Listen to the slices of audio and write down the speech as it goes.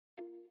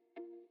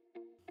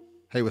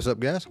Hey, what's up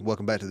guys?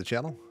 Welcome back to the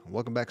channel.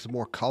 Welcome back to some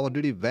more Call of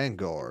Duty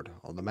Vanguard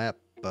on the map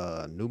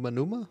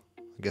Numa?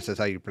 I guess that's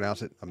how you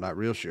pronounce it. I'm not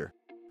real sure.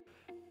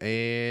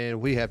 And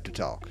we have to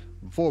talk.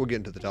 Before we get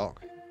into the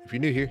talk, if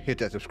you're new here, hit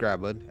that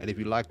subscribe button. And if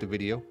you like the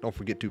video, don't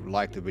forget to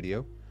like the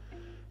video.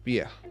 But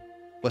yeah,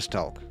 let's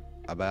talk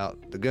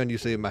about the gun you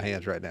see in my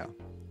hands right now,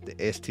 the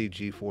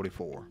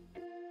STG-44.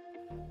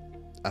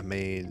 I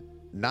mean,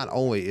 not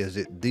only is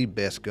it the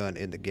best gun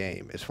in the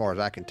game, as far as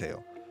I can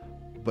tell,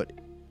 but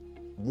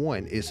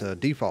one, it's a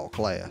default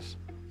class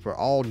for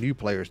all new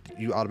players.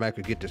 You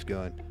automatically get this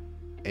gun,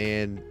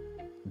 and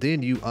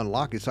then you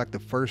unlock. It's like the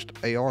first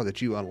AR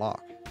that you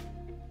unlock.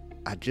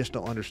 I just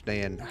don't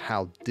understand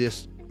how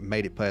this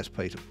made it past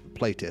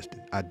play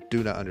testing. I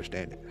do not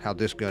understand it. How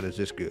this gun is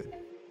this good.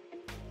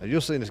 Now, you'll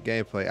see in this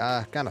gameplay,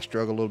 I kind of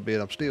struggle a little bit.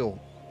 I'm still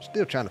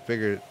trying to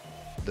figure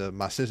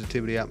my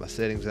sensitivity out, my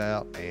settings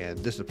out, and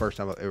this is the first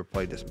time I've ever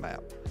played this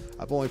map.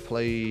 I've only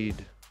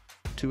played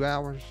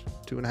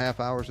 2.5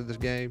 hours of this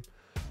game.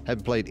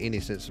 Haven't played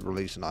any since the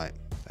release night,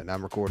 and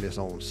I'm recording this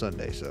on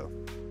Sunday. So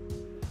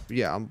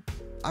yeah,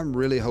 I'm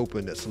really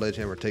hoping that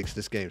Sledgehammer takes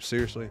this game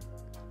seriously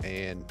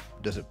and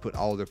doesn't put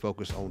all their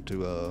focus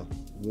onto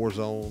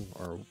Warzone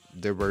or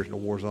their version of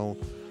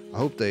Warzone. I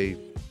hope they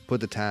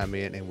put the time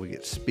in and we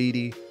get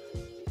speedy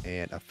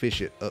and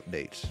efficient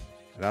updates.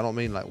 And I don't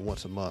mean like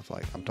once a month,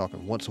 like I'm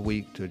talking once a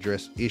week to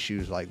address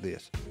issues like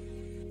this.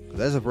 Because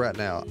as of right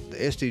now, the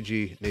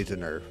STG needs a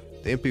nerf,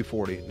 the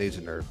MP40 needs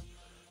a nerf.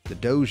 The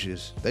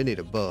Doges, they need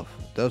a buff.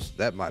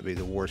 That might be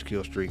the worst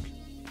kill streak.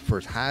 For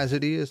as high as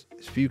it is,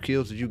 as few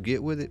kills as you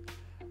get with it,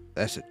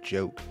 that's a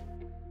joke.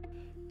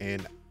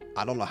 And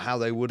I don't know how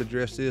they would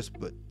address this,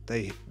 but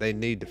they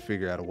need to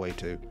figure out a way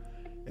to.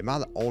 Am I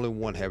the only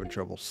one having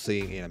trouble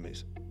seeing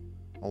enemies?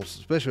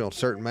 Especially on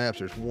certain maps,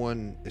 there's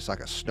one, it's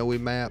like a snowy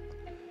map.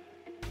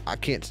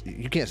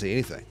 You can't see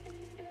anything.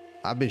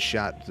 I've been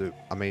shot through,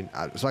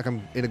 it's like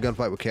I'm in a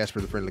gunfight with Casper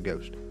the Friendly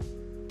Ghost.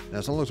 Now,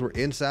 as long as we're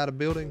inside a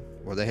building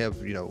where they have,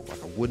 you know,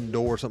 like a wooden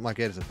door or something like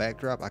that as a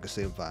backdrop, I can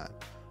see them fine.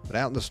 But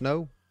out in the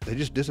snow, they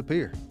just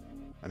disappear.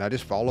 And I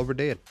just fall over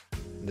dead.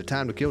 And the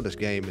time to kill this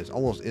game is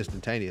almost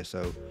instantaneous,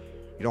 so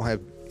you don't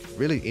have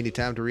really any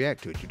time to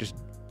react to it. You're just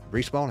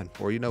respawning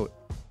before you know it.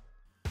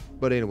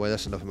 But anyway,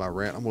 that's enough of my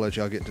rant. I'm going to let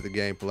y'all get into the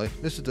gameplay.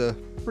 This is a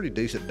pretty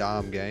decent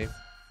Dom game.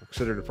 I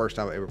consider it the first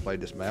time I ever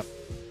played this map.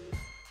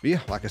 But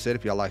yeah, like I said,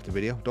 if y'all liked the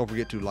video, don't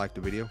forget to like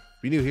the video.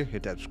 If you're new here,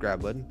 hit that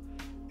subscribe button.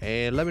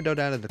 And let me know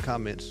down in the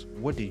comments,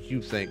 what do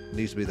you think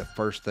needs to be the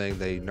first thing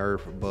they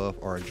nerf, buff,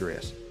 or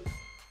address?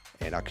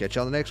 And I'll catch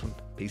you on the next one.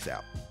 Peace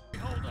out.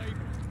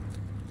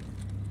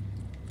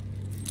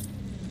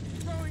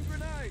 Throwing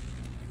grenade.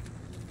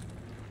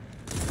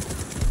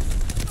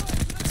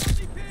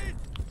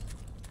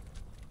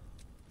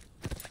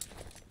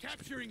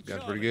 Capturing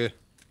Got pretty good.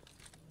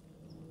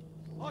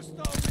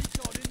 Hostile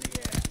recon in the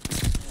air.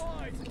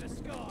 Spies in the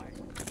sky.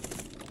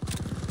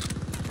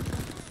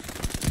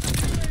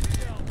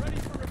 Ready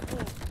for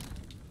report.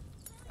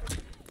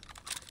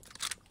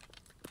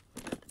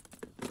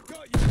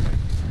 Got you.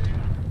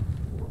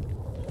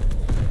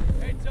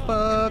 Heads up.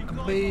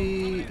 Fuck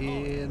me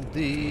in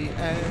the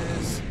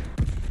ass.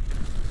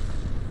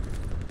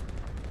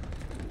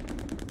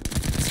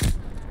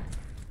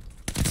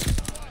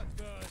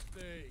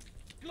 Thirsty.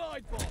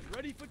 Glide bomb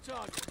ready for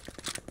target.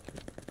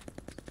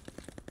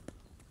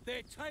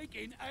 They're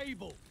taking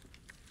Able.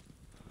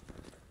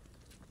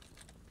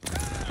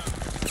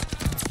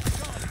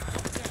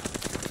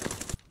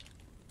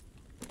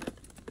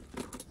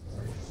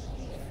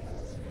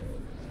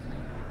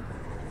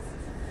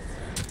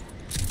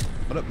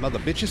 What up, mother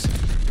bitches?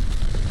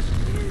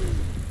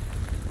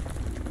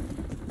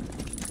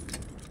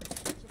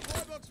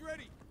 Supply box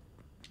ready.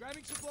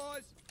 Grabbing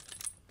supplies.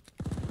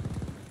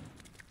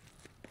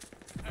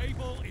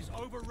 Able is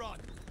overrun.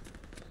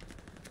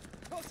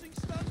 Tossing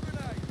stun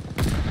grenade.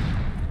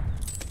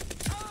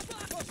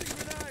 Tossing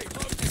grenade.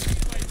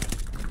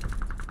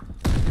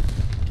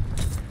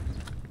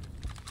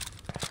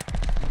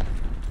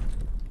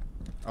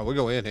 Oh, we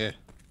go in here.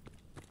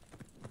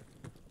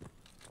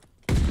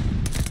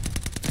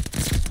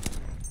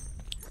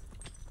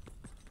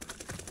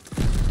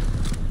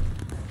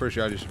 Pretty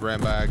sure I just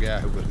ran by a guy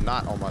who was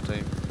not on my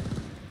team.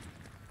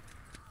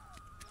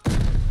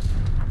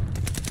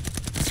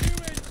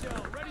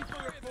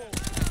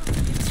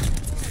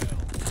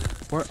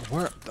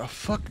 Where the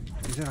fuck?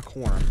 He's in a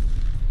corner.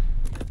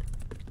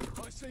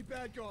 I see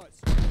bad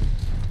guys.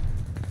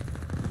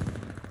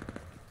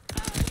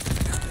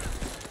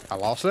 I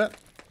lost that?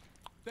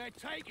 They're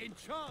taking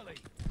Charlie.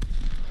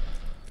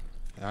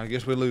 I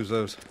guess we lose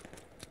those.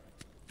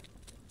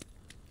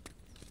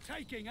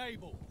 Taking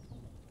Able.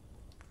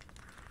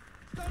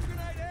 Stun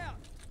grenade out.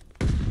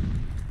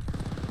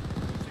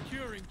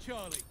 Securing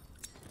Charlie.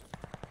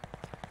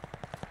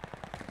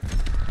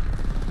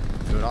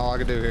 Doing all I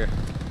can do here.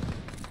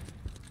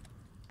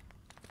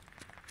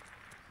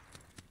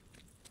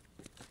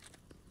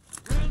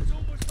 Round's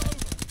almost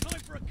over.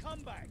 Time for a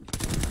comeback.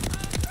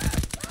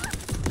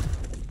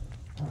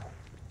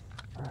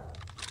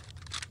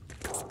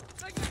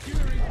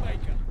 Securing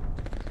Baker.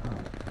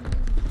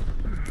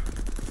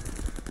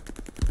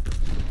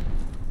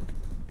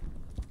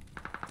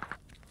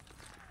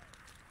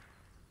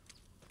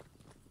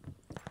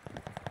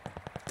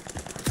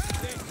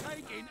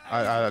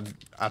 I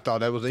thought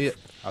that was it.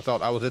 I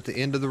thought I was at the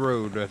end of the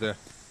road right there.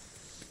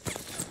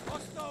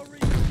 Hostile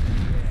recon in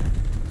the air.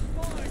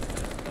 Spies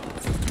to the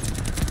sky.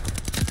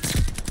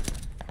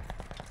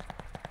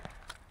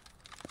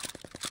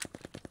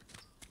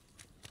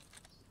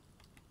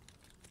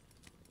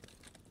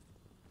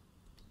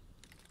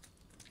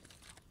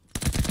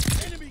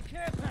 Enemy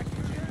care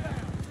package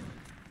inbound.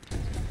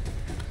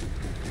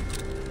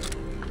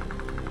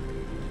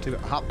 Dude,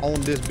 hop on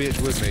this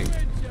bitch with me.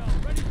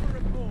 Intel ready for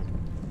report.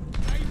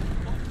 Able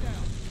locked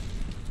down.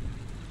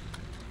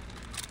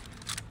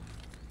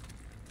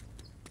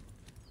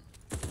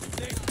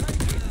 They're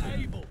taking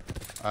Able.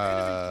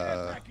 Enemy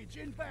care package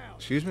inbound.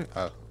 Excuse me?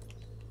 Oh.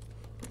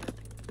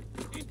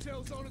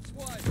 Intel's on its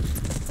way.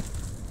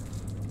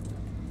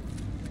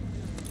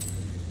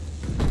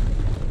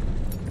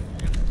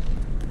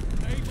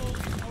 Able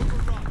is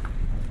overrun.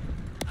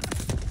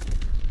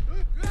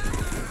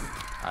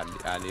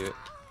 I knew it.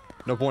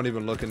 No point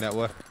even looking that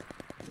way.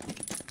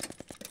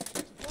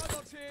 Supply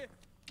box here.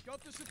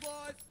 Got the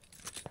supplies.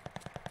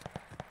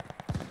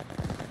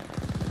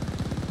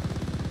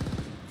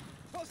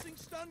 Tossing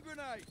stun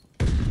grenade.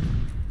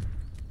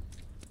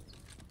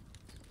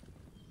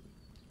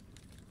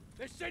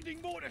 They're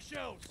sending mortar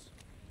shells.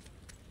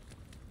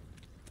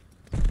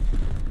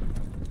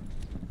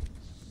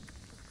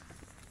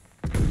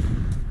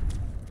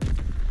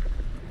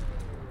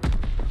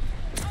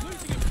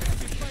 Losing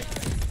objective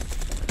bacon.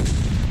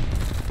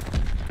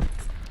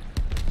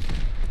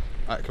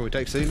 Alright, can we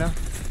take C now?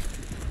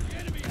 The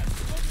enemy has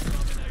total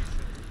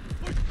domination.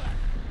 Push back.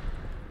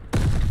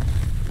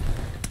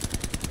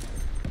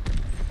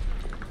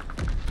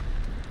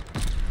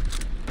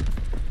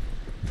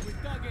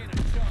 We've dug in at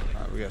Charlie.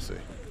 Alright, we got C.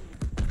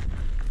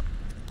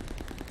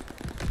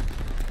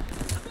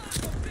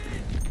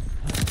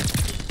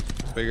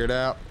 Figure it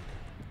out.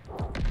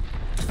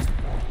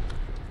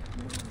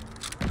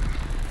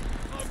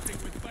 Closing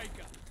with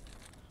Baker.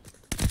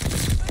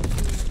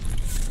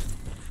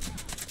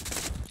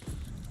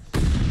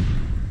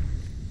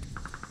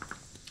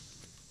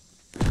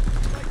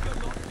 Baker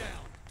locked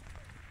down.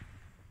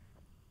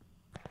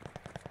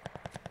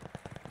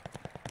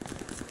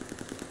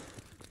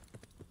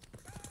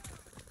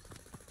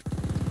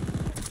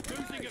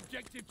 Losing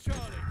objective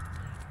Charlie.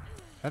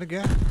 How'd it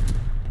go?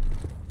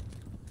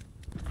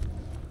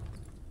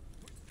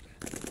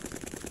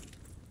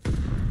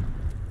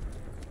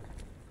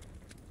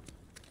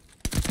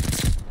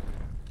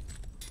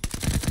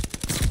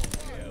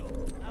 Kill.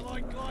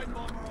 Allied glide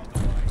bomber on the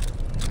way.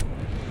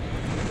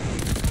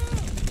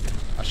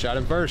 I shot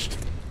him first.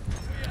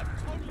 We have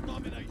total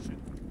domination.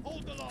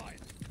 Hold the line.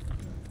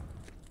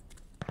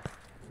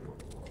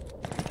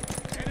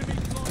 Enemy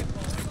glide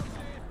bomber.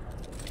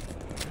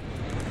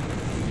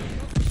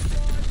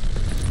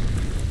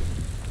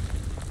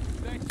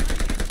 They're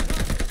taking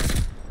cover.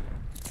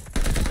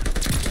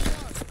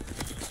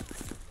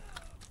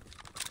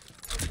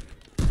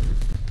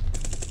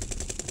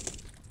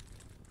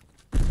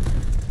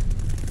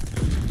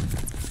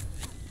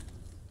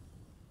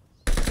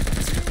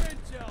 New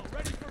intel,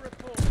 ready for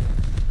report.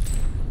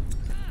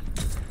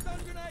 Stun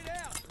grenade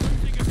out.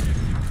 Losing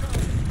objective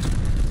Charlie.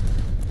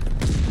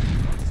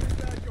 Some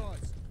bad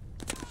guys.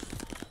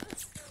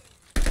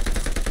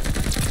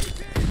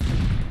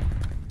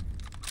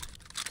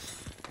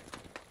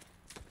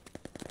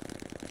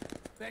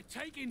 They're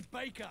taking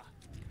Baker.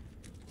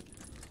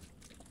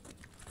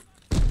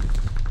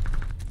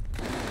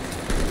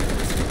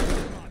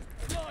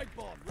 Glide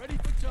bomb, ready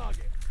for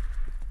target.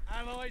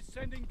 Allies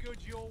sending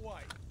goods your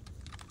way.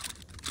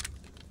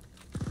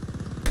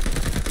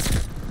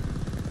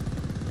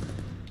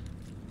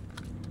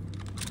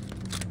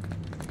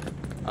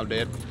 I'm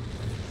dead.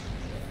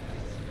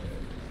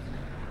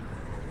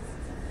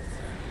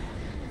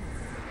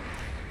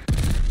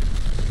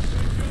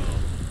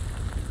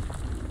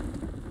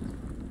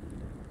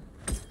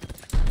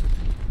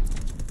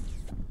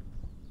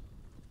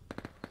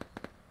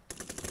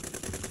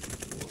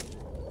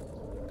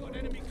 Got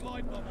enemy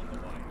glide bomb on the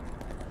way.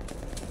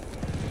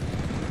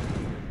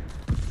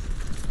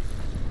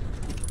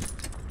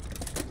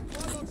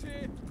 Glide bomb's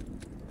here.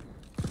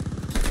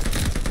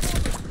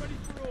 Bombers ready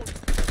for order.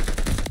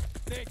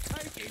 They're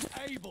taking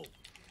Able.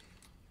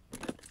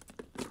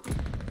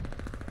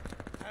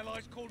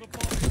 Allies called a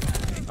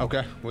bomb.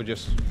 Okay, we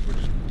just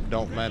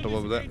don't mantle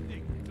over that.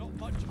 Ending. Not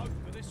much hope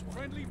for this one.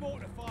 Friendly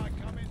mortar fire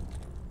coming.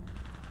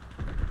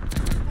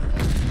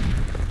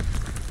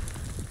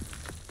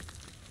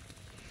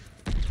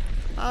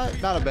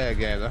 Not a bad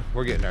game though.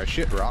 We're getting our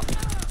shit rocked.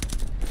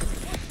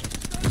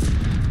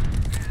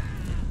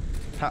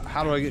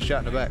 How do I get shot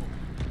in the back?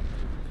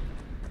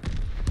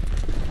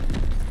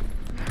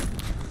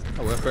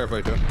 Oh well, fair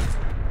play to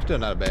him. Still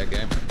not a bad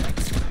game.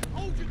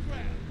 Hold your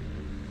ground.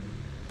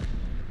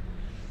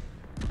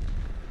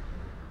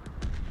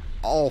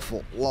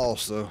 Awful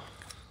loss though.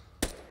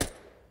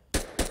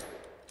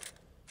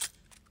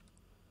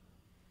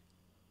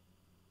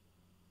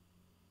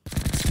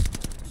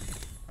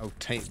 Oh,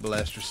 Taint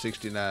Blaster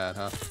 69,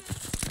 huh?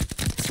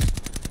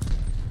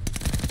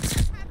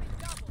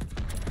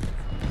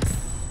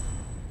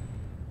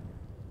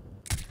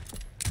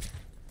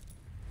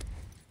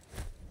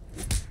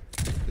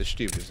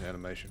 stupidest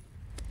animation.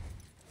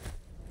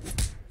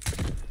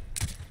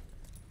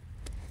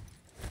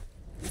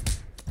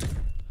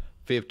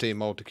 "15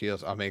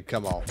 multi-kills. I mean,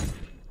 come on.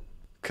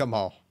 Come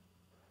on.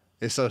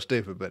 It's so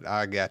stupid, but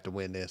I got to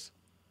win this.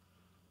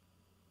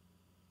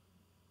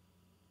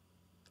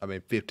 I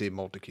mean, 15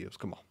 multi-kills.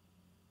 Come on.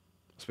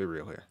 Let's be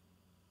real here.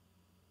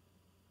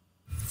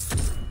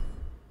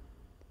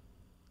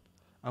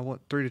 I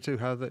want 3 to 2.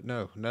 How's that?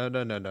 No.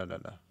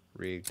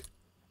 Rigged.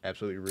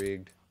 Absolutely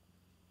rigged.